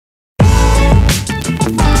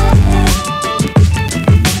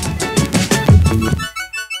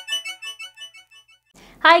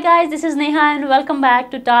Hi guys, this is Neha and welcome back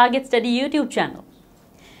to TargetStudy YouTube channel.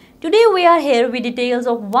 Today we are here with details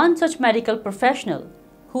of one such medical professional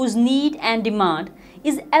whose need and demand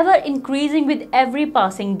is ever increasing with every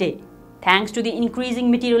passing day, thanks to the increasing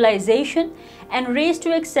materialization and race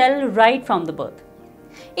to excel right from the birth.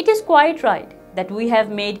 It is quite right that we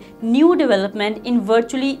have made new development in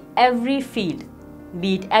virtually every field,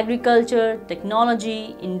 be it agriculture,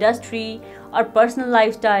 technology, industry, or personal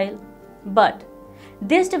lifestyle, but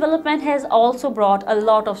this development has also brought a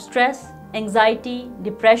lot of stress, anxiety,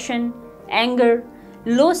 depression, anger,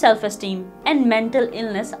 low self-esteem, and mental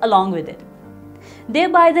illness along with it.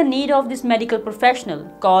 Thereby the need of this medical professional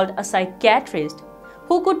called a psychiatrist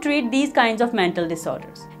who could treat these kinds of mental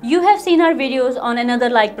disorders. You have seen our videos on another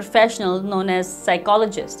like professional known as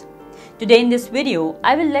psychologist. Today in this video,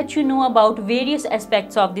 I will let you know about various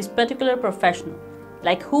aspects of this particular professional,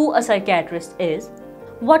 like who a psychiatrist is,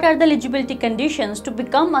 what are the eligibility conditions to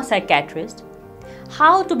become a psychiatrist,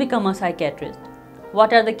 how to become a psychiatrist,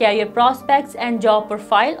 what are the career prospects and job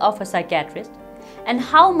profile of a psychiatrist, and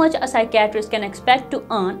how much a psychiatrist can expect to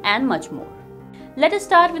earn, and much more. Let us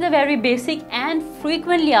start with a very basic and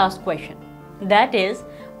frequently asked question, that is,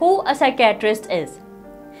 who a psychiatrist is.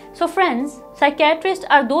 So friends, psychiatrists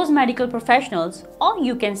are those medical professionals, or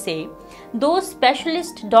you can say those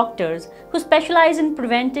specialist doctors who specialize in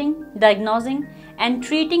preventing, diagnosing, and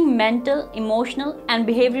treating mental, emotional, and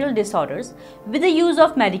behavioral disorders with the use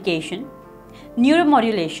of medication,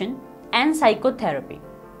 neuromodulation, and psychotherapy.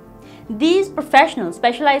 These professionals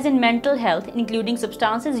specialize in mental health, including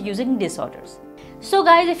substances using disorders. So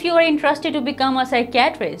guys, if you are interested to become a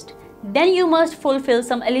psychiatrist, then you must fulfill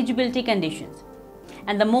some eligibility conditions.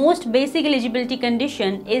 And the most basic eligibility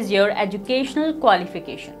condition is your educational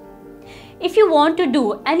qualification. If you want to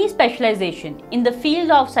do any specialization in the field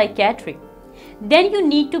of psychiatry, then you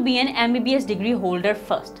need to be an MBBS degree holder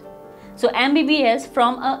first. So MBBS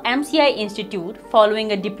from a MCI institute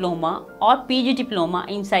following a diploma or PG diploma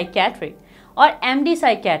in psychiatry or MD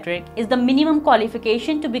psychiatric is the minimum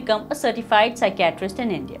qualification to become a certified psychiatrist in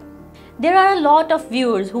India. There are a lot of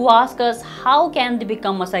viewers who ask us how can they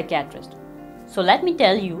become a psychiatrist. So let me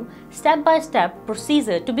tell you step-by-step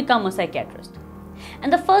procedure to become a psychiatrist.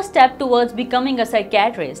 And the first step towards becoming a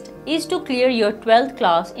psychiatrist is to clear your 12th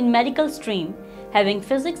class in medical stream having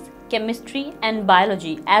physics, chemistry and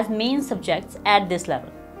biology as main subjects at this level.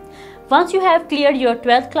 Once you have cleared your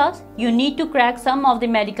 12th class, you need to crack some of the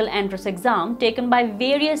medical entrance exam taken by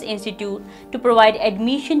various institutes to provide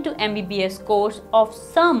admission to MBBS course of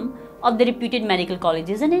some of the reputed medical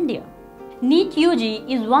colleges in India. NEET UG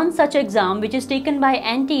is one such exam which is taken by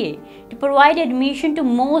NTA to provide admission to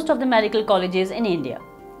most of the medical colleges in India.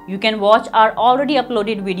 You can watch our already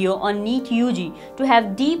uploaded video on NEET UG to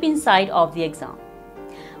have deep insight of the exam.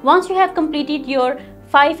 Once you have completed your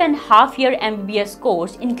 5.5-year MBBS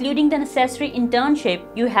course, including the necessary internship,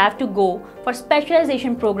 you have to go for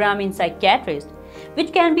specialization program in psychiatrist,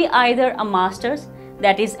 which can be either a master's,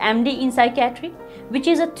 that is MD in psychiatry, which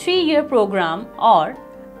is a 3-year program, or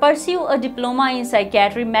pursue a diploma in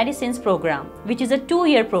psychiatry medicines program, which is a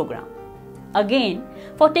 2-year program. Again,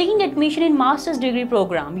 for taking admission in master's degree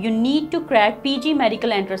program, you need to crack PG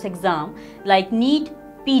medical entrance exam like NEET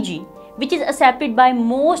PG, which is accepted by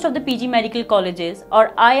most of the PG medical colleges, or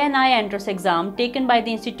INI entrance exam taken by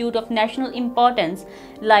the Institute of National Importance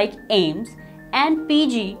like AIIMS, and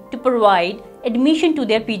PG to provide admission to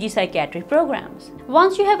their PG psychiatric programs.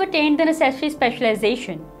 Once you have attained the necessary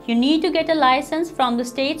specialization, you need to get a license from the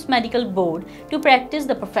state's medical board to practice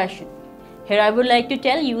the profession. Here I would like to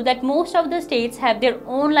tell you that most of the states have their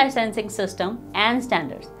own licensing system and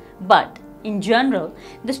standards, but in general,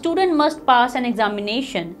 the student must pass an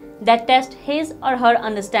examination that tests his or her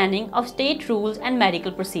understanding of state rules and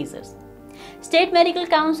medical procedures. State medical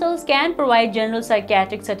councils can provide general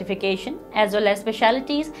psychiatric certification as well as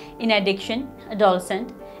specialties in addiction,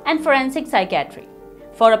 adolescent, and forensic psychiatry.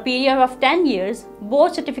 For a period of 10 years,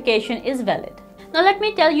 board certification is valid. Now let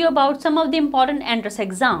me tell you about some of the important entrance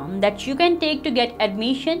exams that you can take to get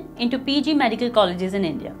admission into PG medical colleges in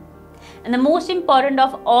India. And the most important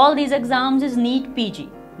of all these exams is NEET PG,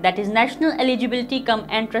 that is National Eligibility Cum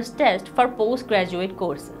Entrance Test for postgraduate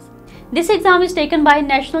courses. This exam is taken by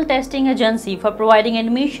National Testing Agency for providing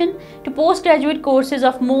admission to postgraduate courses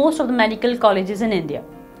of most of the medical colleges in India.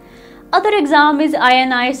 Other exam is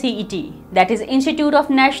INI CET, that is Institute of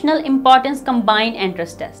National Importance Combined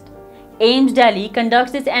Entrance Test. AIIMS Delhi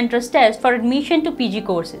conducts this entrance test for admission to PG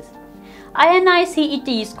courses. INI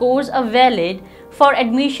CET scores are valid for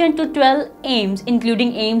admission to 12 AIIMS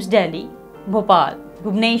including AIIMS Delhi, Bhopal,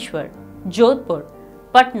 Bhubaneswar, Jodhpur,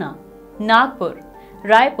 Patna, Nagpur,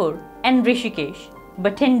 Raipur and Rishikesh,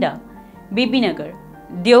 Bathinda, Bibinagar,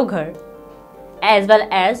 Deoghar, as well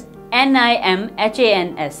as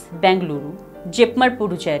NIMHANS, Bengaluru, JIPMER,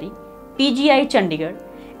 Puducherry, PGI, Chandigarh,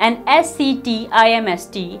 and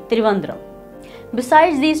SCTIMST, Trivandrum.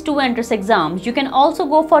 Besides these two entrance exams, you can also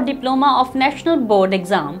go for Diploma of National Board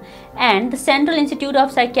exam and the Central Institute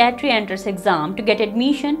of Psychiatry entrance exam to get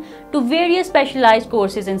admission to various specialized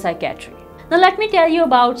courses in psychiatry. Now let me tell you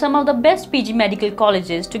about some of the best PG medical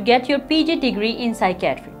colleges to get your PG degree in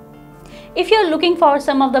psychiatry. If you are looking for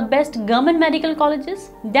some of the best government medical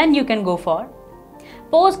colleges, then you can go for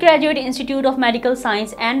Postgraduate Institute of Medical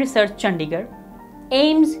Science and Research, Chandigarh,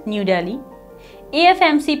 AIIMS, New Delhi,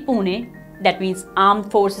 AFMC, Pune, that means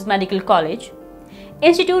Armed Forces Medical College,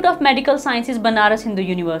 Institute of Medical Sciences, Banaras Hindu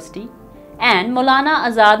University, and Maulana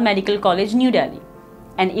Azad Medical College, New Delhi.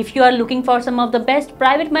 And if you are looking for some of the best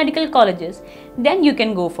private medical colleges, then you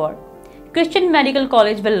can go for Christian Medical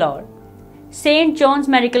College, Vellore, St. John's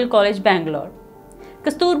Medical College, Bangalore,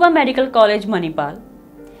 Kasturba Medical College, Manipal,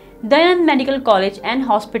 Dayanand Medical College and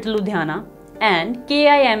Hospital, Ludhiana, and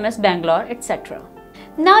KIMS, Bangalore, etc.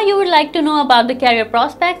 Now you would like to know about the career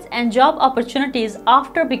prospects and job opportunities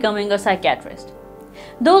after becoming a psychiatrist.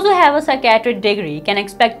 Those who have a psychiatric degree can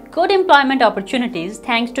expect good employment opportunities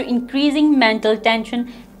thanks to increasing mental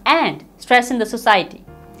tension and stress in the society.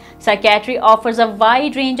 Psychiatry offers a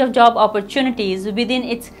wide range of job opportunities within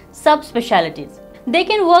its subspecialties. They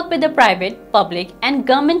can work with the private, public, and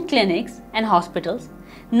government clinics and hospitals,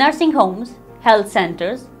 nursing homes, health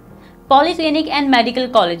centers, polyclinic and medical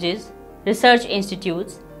colleges, research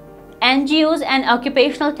institutes, NGOs and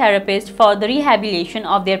occupational therapists for the rehabilitation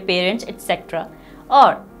of their parents, etc.,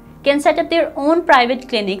 or can set up their own private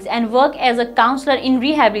clinics and work as a counselor in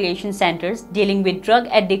rehabilitation centers dealing with drug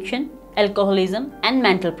addiction, alcoholism, and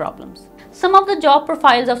mental problems. Some of the job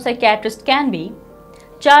profiles of psychiatrists can be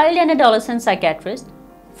child and adolescent psychiatrist,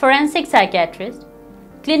 forensic psychiatrist,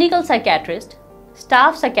 clinical psychiatrist,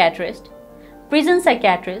 staff psychiatrist, prison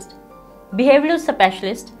psychiatrist, behavioral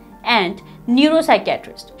specialist, and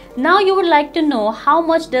neuropsychiatrist. Now you would like to know how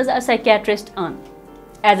much does a psychiatrist earn.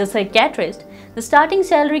 As a psychiatrist, the starting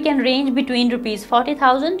salary can range between Rs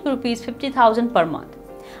 40,000 to Rs 50,000 per month.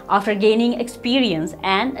 After gaining experience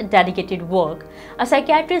and dedicated work, a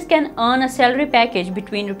psychiatrist can earn a salary package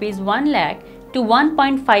between Rs 1 lakh to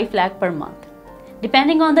 1.5 lakh per month.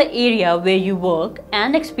 Depending on the area where you work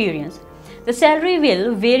and experience, the salary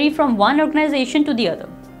will vary from one organization to the other.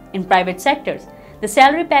 In private sectors, the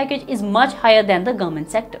salary package is much higher than the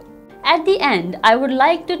government sector. At the end, I would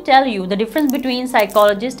like to tell you the difference between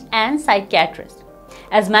psychologist and psychiatrist,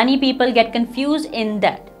 as many people get confused in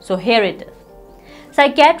that, so here it is.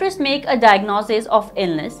 Psychiatrists make a diagnosis of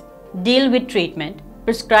illness, deal with treatment,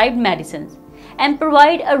 prescribed medicines, and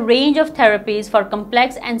provide a range of therapies for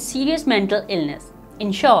complex and serious mental illness.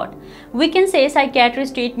 In short, we can say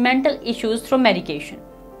psychiatrists treat mental issues through medication,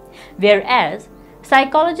 whereas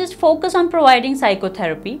psychologists focus on providing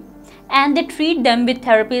psychotherapy and they treat them with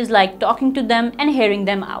therapies like talking to them and hearing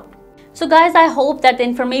them out. So guys, I hope that the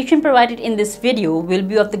information provided in this video will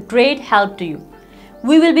be of the great help to you.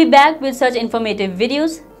 We will be back with such informative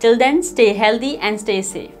videos. Till then, stay healthy and stay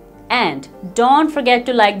safe. And don't forget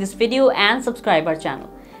to like this video and subscribe our channel.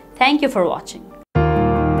 Thank you for watching.